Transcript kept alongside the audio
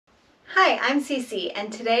Hi, I'm Cece,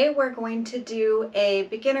 and today we're going to do a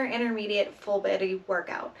beginner intermediate full body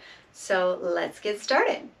workout. So let's get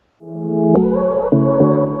started.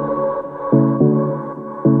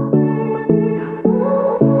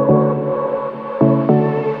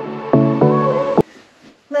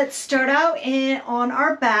 Let's start out on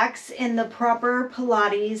our backs in the proper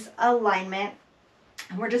Pilates alignment.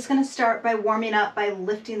 And we're just going to start by warming up by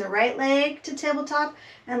lifting the right leg to tabletop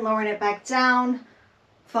and lowering it back down,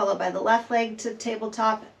 followed by the left leg to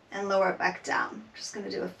tabletop and lower it back down. Just going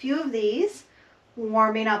to do a few of these,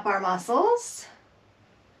 warming up our muscles.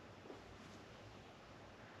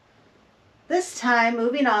 This time,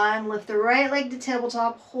 moving on, lift the right leg to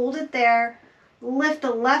tabletop, hold it there, lift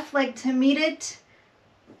the left leg to meet it,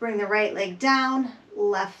 bring the right leg down,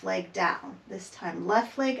 left leg down. This time,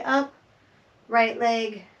 left leg up, right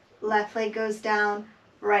leg, left leg goes down,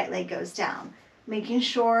 right leg goes down. Making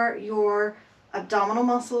sure your abdominal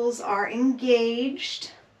muscles are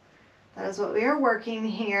engaged. That is what we are working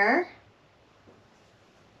here.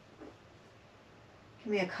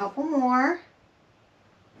 Give me a couple more.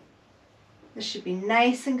 This should be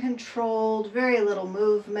nice and controlled, very little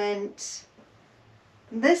movement.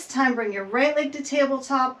 This time, bring your right leg to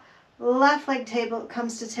tabletop, left leg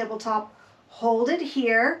comes to tabletop, hold it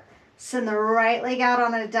here, send the right leg out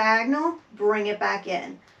on a diagonal, bring it back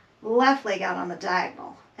in. Left leg out on the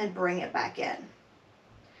diagonal and bring it back in.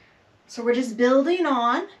 So we're just building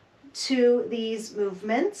on to these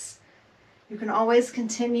movements. You can always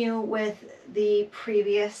continue with the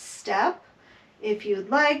previous step if you'd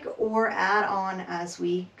like, or add on as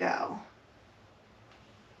we go.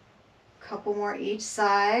 Couple more each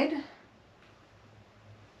side.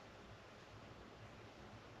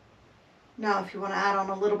 Now if you want to add on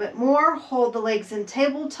a little bit more, hold the legs in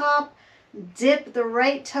tabletop, dip the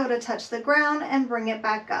right toe to touch the ground and bring it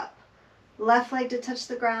back up. Left leg to touch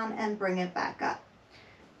the ground and bring it back up.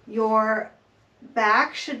 Your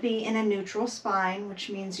back should be in a neutral spine, which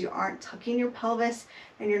means you aren't tucking your pelvis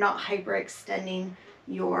and you're not hyperextending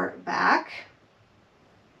your back.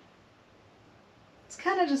 It's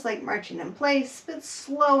kind of just like marching in place, but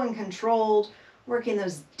slow and controlled, working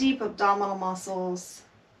those deep abdominal muscles.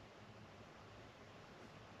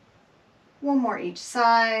 One more each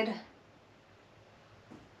side.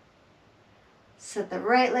 Set the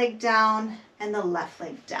right leg down and the left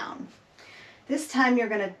leg down. This time you're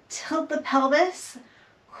going to tilt the pelvis,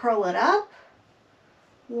 curl it up,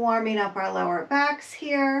 warming up our lower backs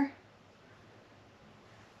here.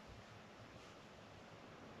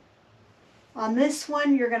 On this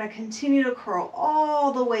one, you're going to continue to curl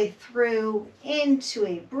all the way through into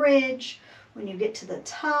a bridge. When you get to the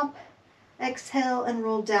top, exhale and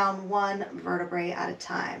roll down one vertebrae at a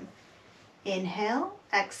time. Inhale,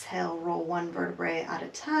 exhale, roll one vertebrae at a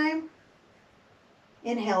time.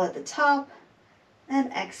 Inhale at the top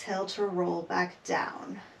and exhale to roll back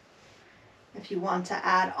down. If you want to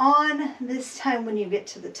add on, this time when you get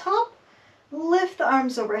to the top, lift the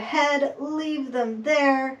arms overhead, leave them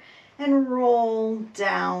there, and roll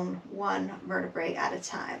down one vertebrae at a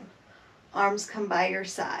time. Arms come by your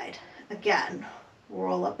side. Again,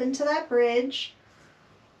 roll up into that bridge,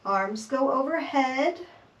 arms go overhead,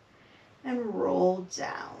 and roll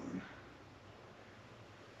down.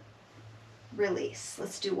 Release.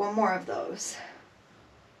 Let's do one more of those.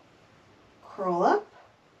 Curl up,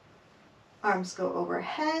 arms go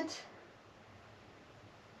overhead,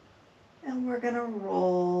 and we're going to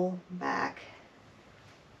roll back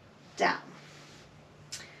down.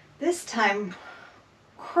 This time,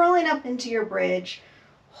 curling up into your bridge,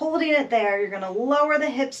 holding it there, you're going to lower the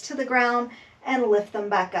hips to the ground and lift them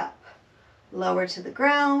back up. Lower to the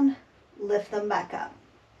ground, lift them back up.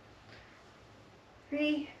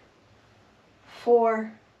 3,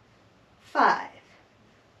 4, 5,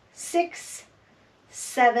 6,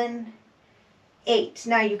 7, 8.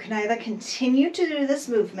 Now you can either continue to do this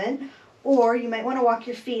movement, or you might want to walk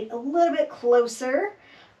your feet a little bit closer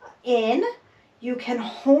in. You can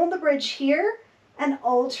hold the bridge here and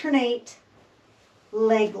alternate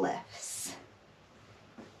leg lifts.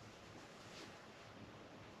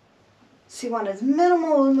 So you want as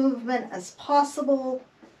minimal movement as possible.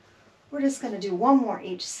 We're just going to do one more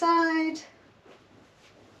each side.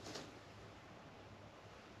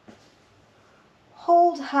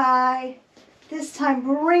 Hold high. This time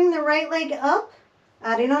bring the right leg up,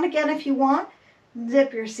 adding on again if you want.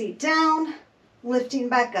 Dip your seat down, lifting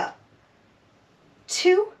back up.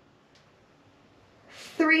 2,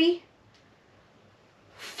 3,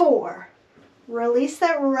 4. Release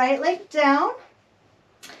that right leg down.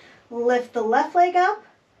 Lift the left leg up.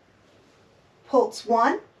 Pulse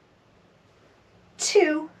 1,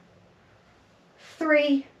 2,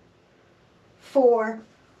 3, 4,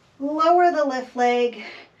 lower the lift leg,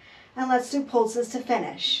 and let's do pulses to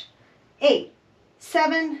finish. 8,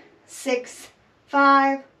 7, 6,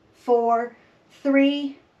 5, 4,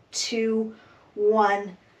 3, 2,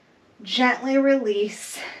 1. Gently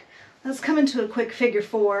release. Let's come into a quick figure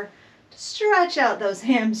 4 to stretch out those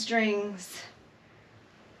hamstrings.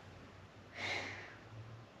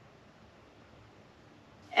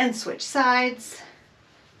 And switch sides.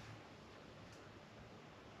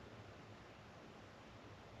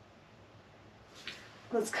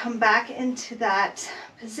 Let's come back into that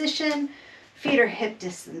position. Feet are hip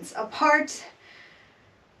distance apart.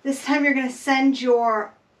 This time you're going to send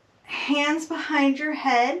your hands behind your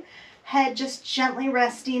head just gently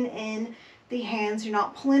resting in the hands. You're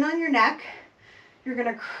not pulling on your neck. You're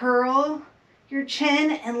going to curl your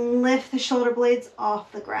chin and lift the shoulder blades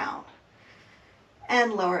off the ground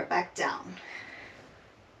and lower it back down.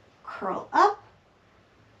 Curl up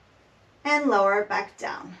and lower it back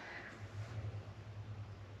down.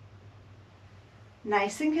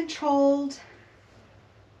 Nice and controlled.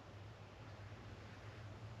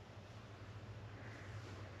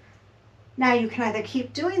 Now you can either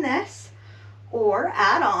keep doing this or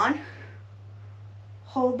add on.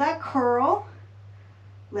 Hold that curl,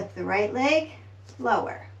 lift the right leg,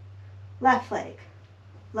 lower, left leg,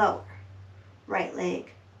 lower, right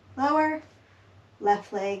leg, lower,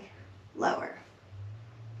 left leg, lower.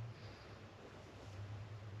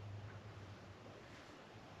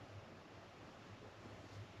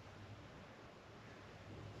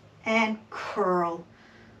 And curl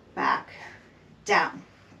back down.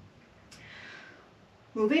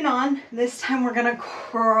 Moving on, this time we're gonna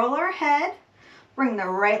curl our head, bring the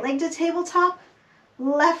right leg to tabletop,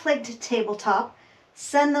 left leg to tabletop,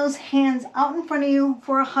 send those hands out in front of you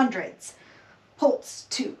for hundreds. Pulse,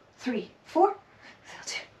 2, 3, 4,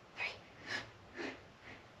 2, 3.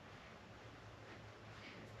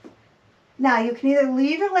 Now you can either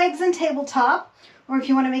leave your legs in tabletop, or if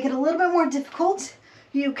you wanna make it a little bit more difficult,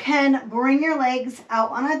 you can bring your legs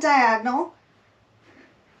out on a diagonal.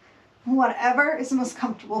 Whatever is most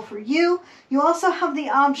comfortable for you. You also have the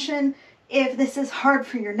option, if this is hard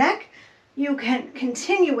for your neck, you can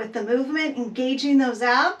continue with the movement, engaging those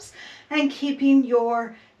abs and keeping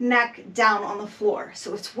your neck down on the floor.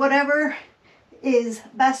 So it's whatever is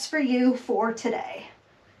best for you for today.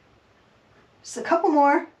 Just a couple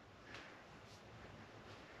more.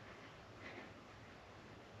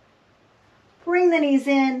 Bring the knees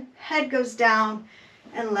in, head goes down,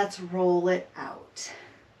 and let's roll it out.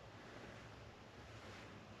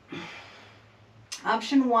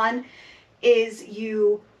 Option 1 is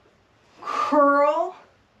you curl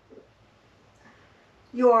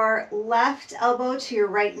your left elbow to your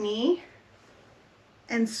right knee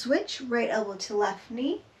and switch right elbow to left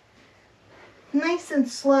knee. Nice and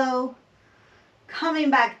slow,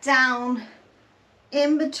 coming back down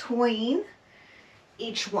in between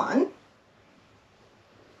each one.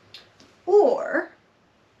 Or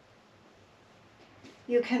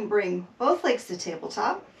you can bring both legs to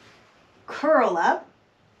tabletop, curl up,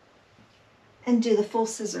 and do the full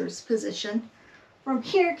scissors position. From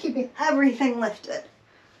here, keeping everything lifted.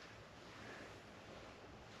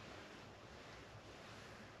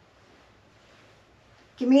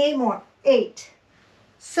 Give me 8 more. 8,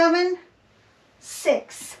 7,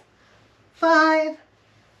 6, 5,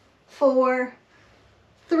 4,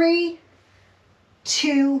 3,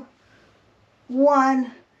 2,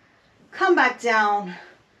 1. Come back down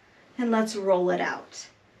and let's roll it out.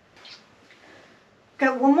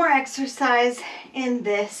 Got one more exercise in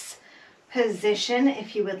this position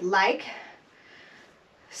if you would like.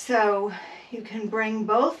 So you can bring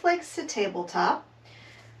both legs to tabletop,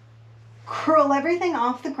 curl everything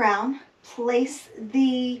off the ground, place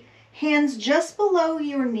the hands just below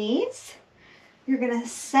your knees. You're going to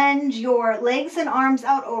send your legs and arms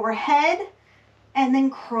out overhead and then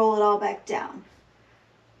curl it all back down.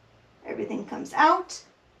 Everything comes out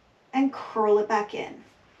and curl it back in.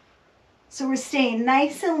 So we're staying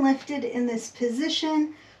nice and lifted in this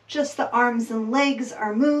position. Just the arms and legs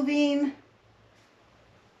are moving.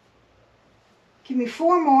 Give me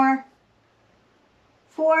 4 more.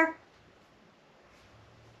 4,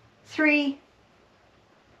 3,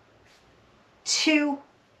 2,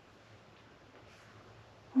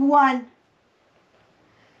 1.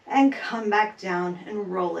 And come back down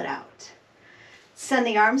and roll it out. Send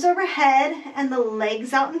the arms overhead and the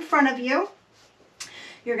legs out in front of you.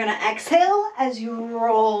 You're going to exhale as you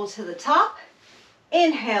roll to the top.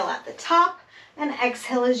 Inhale at the top and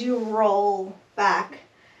exhale as you roll back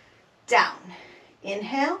down.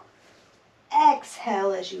 Inhale,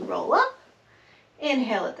 exhale as you roll up.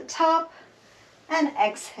 Inhale at the top and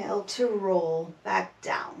exhale to roll back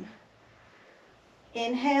down.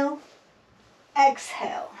 Inhale,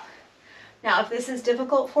 exhale. Now, if this is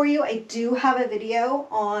difficult for you, I do have a video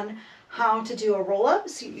on how to do a roll-up,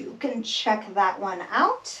 so you can check that one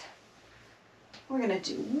out. We're gonna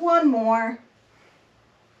do one more.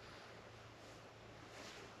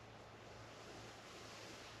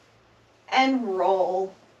 And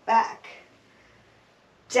roll back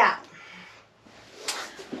down.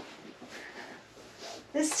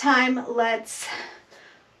 This time, let's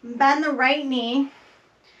bend the right knee.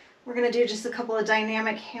 We're gonna do just a couple of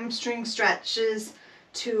dynamic hamstring stretches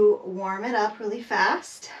to warm it up really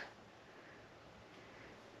fast.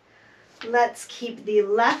 Let's keep the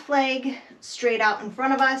left leg straight out in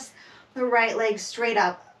front of us, the right leg straight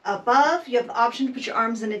up above. You have the option to put your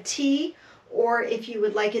arms in a T, or if you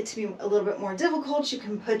would like it to be a little bit more difficult, you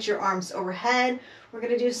can put your arms overhead. We're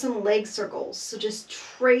gonna do some leg circles. So just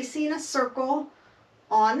tracing a circle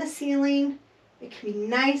on the ceiling. It can be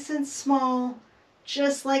nice and small,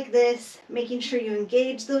 just like this, making sure you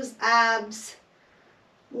engage those abs.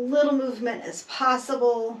 Little movement as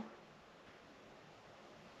possible.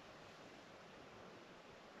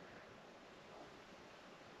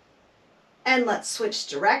 And let's switch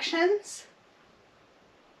directions.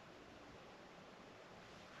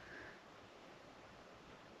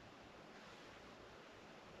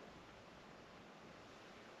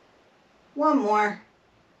 One more.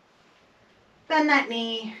 Bend that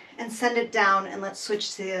knee and send it down, and let's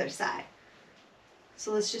switch to the other side.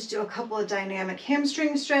 So let's just do a couple of dynamic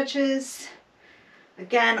hamstring stretches.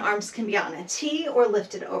 Again, arms can be out in a T or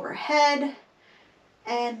lifted overhead.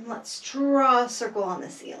 And let's draw a circle on the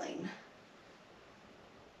ceiling.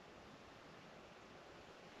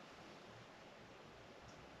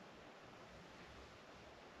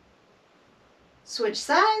 Switch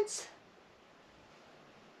sides.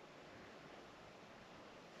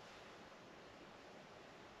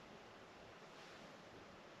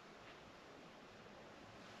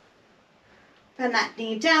 Bend that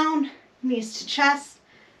knee down, knees to chest,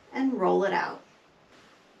 and roll it out.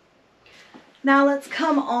 Now let's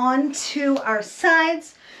come on to our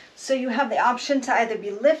sides. So you have the option to either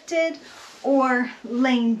be lifted or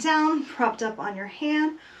laying down, propped up on your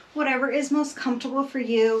hand, whatever is most comfortable for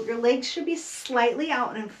you. Your legs should be slightly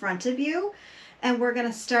out in front of you. And we're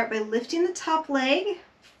gonna start by lifting the top leg,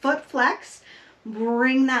 foot flex,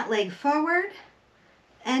 bring that leg forward,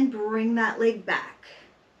 and bring that leg back.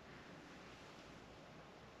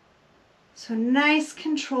 So nice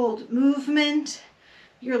controlled movement.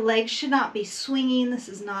 Your legs should not be swinging. This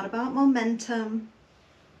is not about momentum.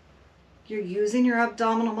 You're using your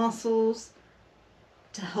abdominal muscles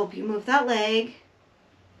to help you move that leg.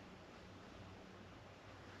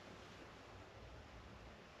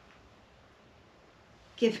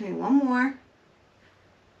 Give me one more.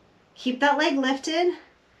 Keep that leg lifted.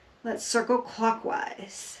 Let's circle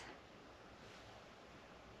clockwise.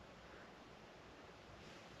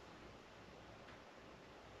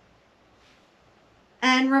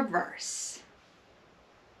 And reverse.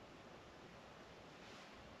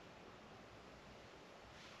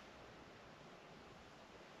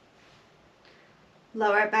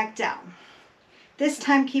 Lower it back down. This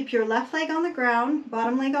time keep your left leg on the ground,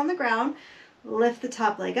 bottom leg on the ground, lift the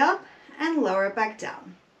top leg up and lower it back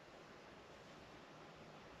down.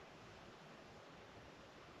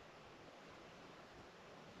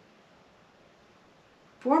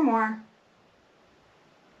 Four more.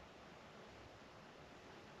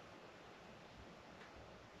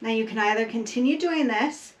 Now you can either continue doing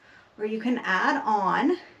this or you can add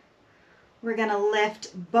on. We're gonna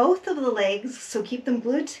lift both of the legs, so keep them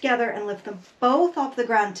glued together and lift them both off the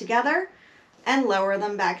ground together and lower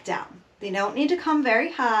them back down. They don't need to come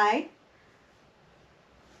very high.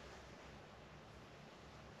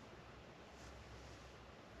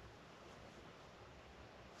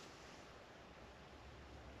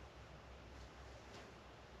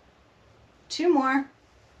 Two more.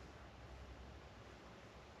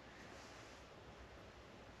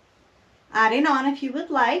 Adding on if you would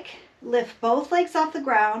like. Lift both legs off the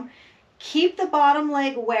ground. Keep the bottom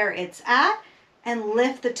leg where it's at and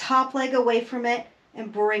lift the top leg away from it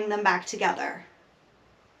and bring them back together.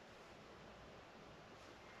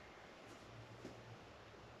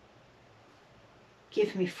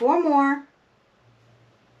 Give me four more.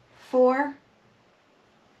 4,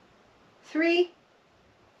 3,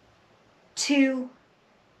 2,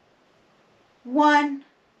 1.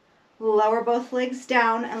 Lower both legs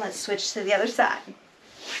down and let's switch to the other side.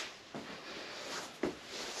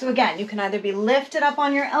 So again, you can either be lifted up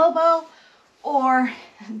on your elbow or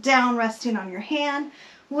down resting on your hand,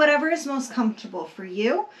 whatever is most comfortable for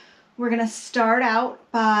you. We're gonna start out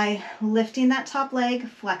by lifting that top leg,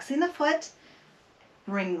 flexing the foot,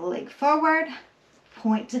 bring the leg forward,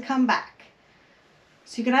 point to come back.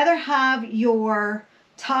 So you can either have your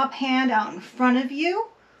top hand out in front of you,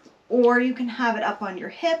 or you can have it up on your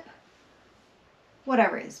hip,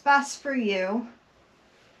 whatever is best for you.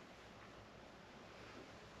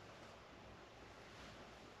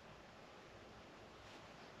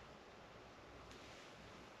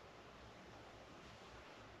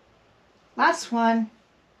 Last one.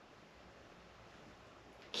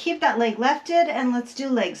 Keep that leg lifted and let's do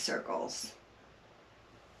leg circles.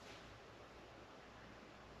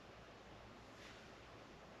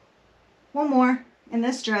 One more in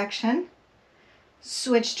this direction.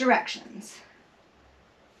 Switch directions.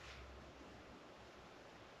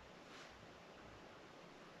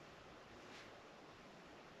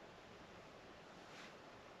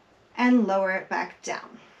 And lower it back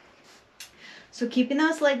down. So keeping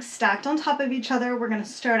those legs stacked on top of each other, we're going to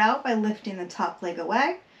start out by lifting the top leg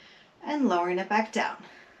away and lowering it back down.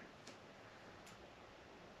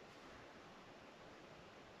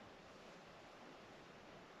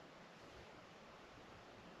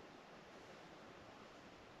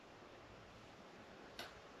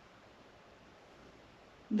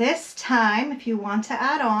 This time, if you want to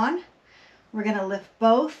add on, we're going to lift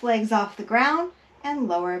both legs off the ground and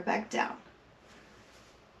lower it back down.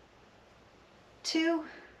 2,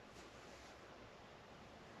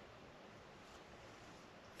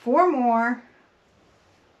 4 more,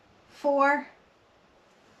 4,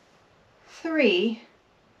 3,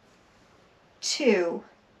 2,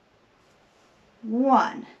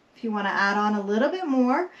 1. If you want to add on a little bit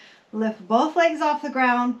more, lift both legs off the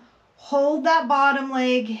ground, hold that bottom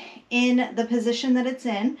leg in the position that it's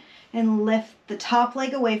in, and lift the top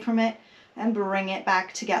leg away from it and bring it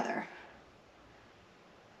back together.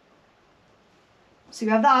 So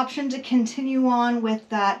you have the option to continue on with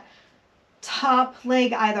that top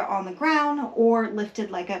leg either on the ground or lifted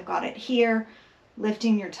like I've got it here,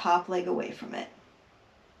 lifting your top leg away from it.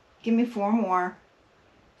 Give me 4 more.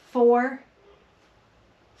 4,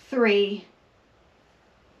 3,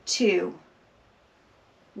 2,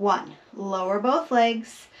 1. Lower both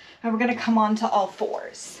legs, and we're going to come on to all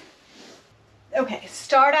fours. Okay,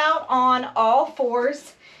 start out on all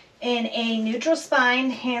fours in a neutral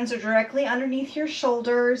spine. Hands are directly underneath your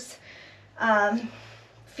shoulders.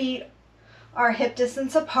 Feet are hip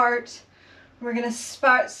distance apart. We're going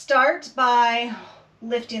to start by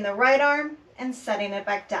lifting the right arm and setting it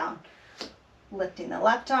back down. Lifting the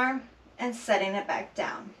left arm and setting it back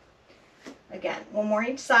down. Again, one more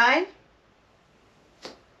each side.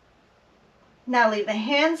 Now leave the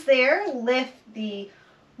hands there, lift the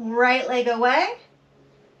right leg away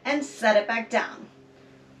and set it back down.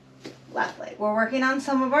 Left leg. We're working on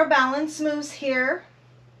some of our balance moves here.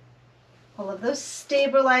 All of those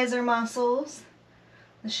stabilizer muscles.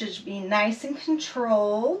 This should be nice and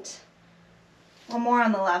controlled. One more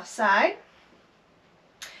on the left side.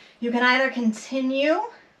 You can either continue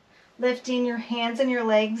lifting your hands and your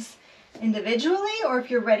legs individually, or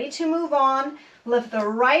if you're ready to move on, lift the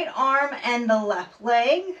right arm and the left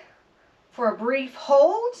leg for a brief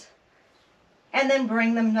hold, and then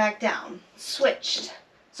bring them back down. Switched.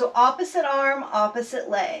 So opposite arm, opposite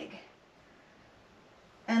leg.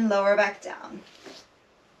 And lower back down.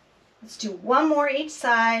 Let's do one more each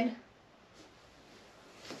side.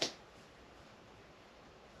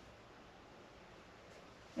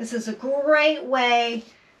 This is a great way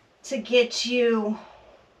to get you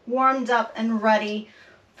warmed up and ready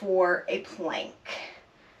for a plank.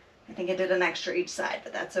 I think I did an extra each side,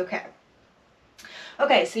 but that's okay.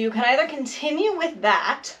 Okay, so you can either continue with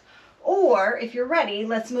that, or if you're ready,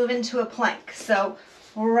 let's move into a plank. So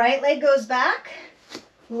right leg goes back,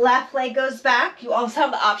 left leg goes back. You also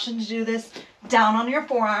have the option to do this down on your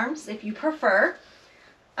forearms if you prefer.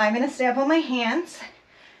 I'm going to stay up on my hands,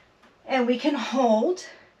 and we can hold.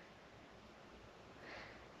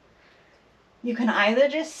 You can either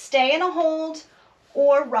just stay in a hold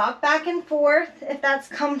or rock back and forth if that's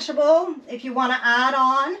comfortable. If you want to add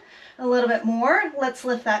on a little bit more, let's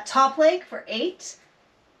lift that top leg for 8,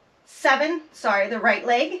 7, the right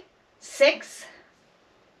leg, 6,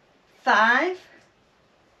 5,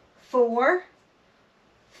 4,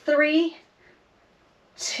 3,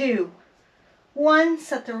 2, 1.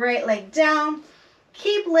 Set the right leg down.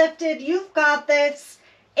 Keep lifted. You've got this.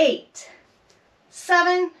 8,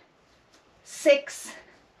 7, 6,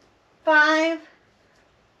 5,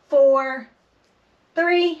 4,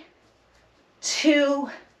 3, 2,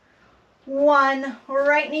 1.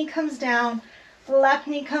 Right knee comes down, left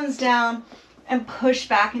knee comes down, and push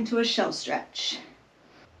back into a shell stretch.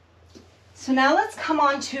 So now let's come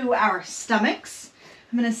on to our stomachs.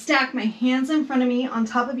 I'm going to stack my hands in front of me on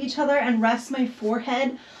top of each other and rest my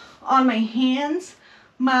forehead on my hands.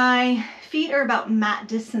 My feet are about mat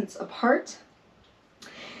distance apart.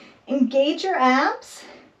 Engage your abs.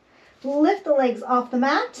 Lift the legs off the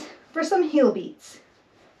mat for some heel beats.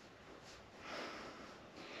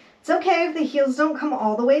 It's okay if the heels don't come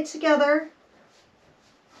all the way together.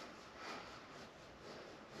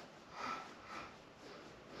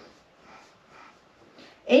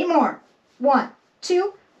 Eight more. 1,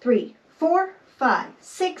 2, 3, 4, 5,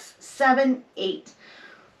 6, 7, 8.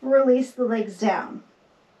 Release the legs down.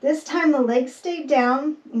 This time the legs stay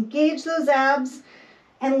down. Engage those abs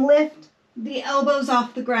and lift the elbows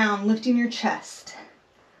off the ground, lifting your chest.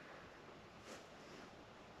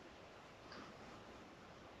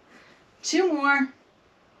 Two more.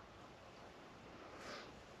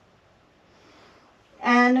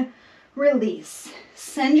 And release.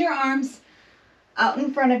 Send your arms out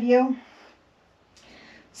in front of you.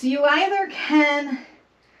 So you either can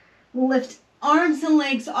lift arms and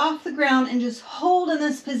legs off the ground and just hold in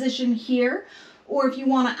this position here, or if you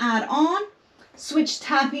want to add on, switch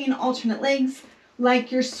tapping alternate legs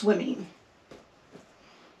like you're swimming.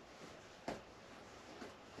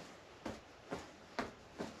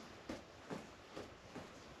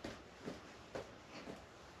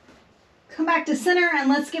 Come back to center and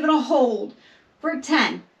let's give it a hold for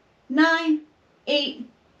 10, 9, 8,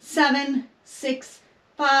 7, 6,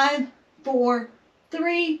 5, 4,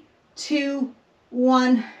 3, 2,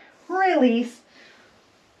 1. Release.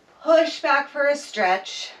 Push back for a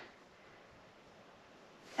stretch.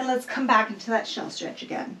 And let's come back into that shell stretch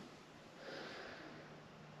again.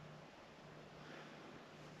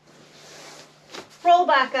 Roll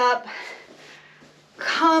back up.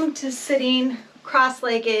 Come to sitting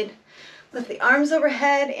cross-legged. Lift the arms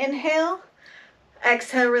overhead, inhale,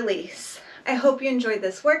 exhale, release. I hope you enjoyed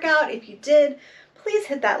this workout. If you did, please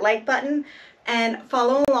hit that like button and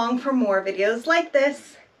follow along for more videos like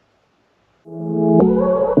this.